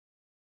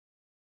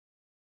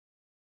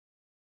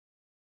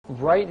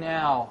right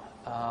now,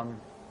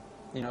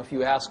 you know, if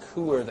you ask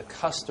who are the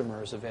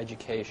customers of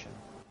education,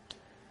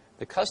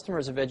 the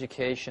customers of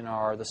education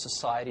are the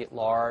society at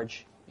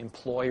large,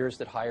 employers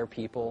that hire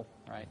people,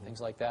 right,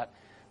 things like that.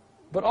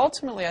 But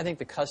ultimately, I think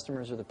the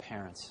customers are the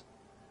parents.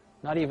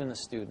 Not even the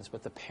students,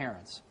 but the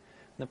parents.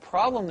 And the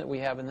problem that we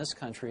have in this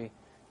country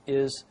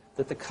is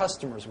that the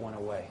customers went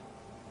away.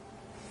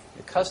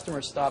 The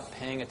customers stopped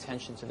paying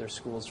attention to their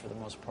schools for the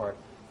most part.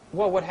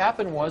 Well, what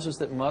happened was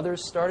that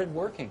mothers started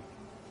working,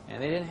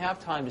 and they didn't have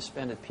time to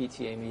spend at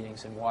PTA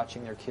meetings and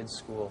watching their kids'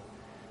 school.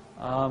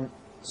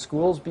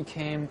 Schools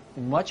became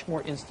much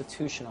more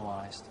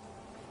institutionalized,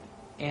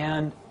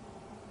 and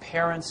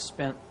parents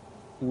spent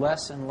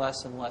less and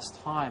less and less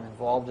time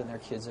involved in their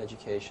kids'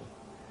 education.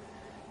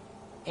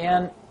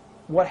 And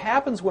what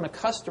happens when a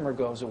customer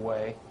goes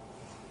away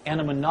and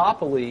a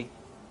monopoly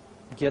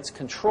gets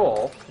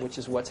control, which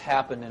is what's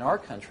happened in our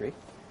country,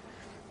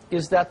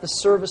 is that the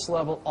service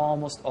level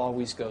almost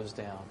always goes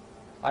down.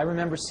 I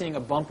remember seeing a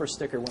bumper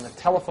sticker when the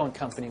telephone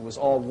company was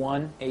all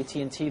one,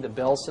 AT&T, the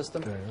Bell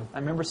system. Okay. I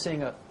remember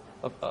seeing a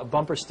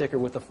bumper sticker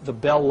with the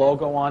Bell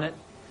logo on it,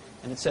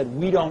 and it said,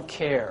 "We don't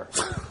care.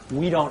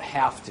 We don't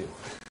have to."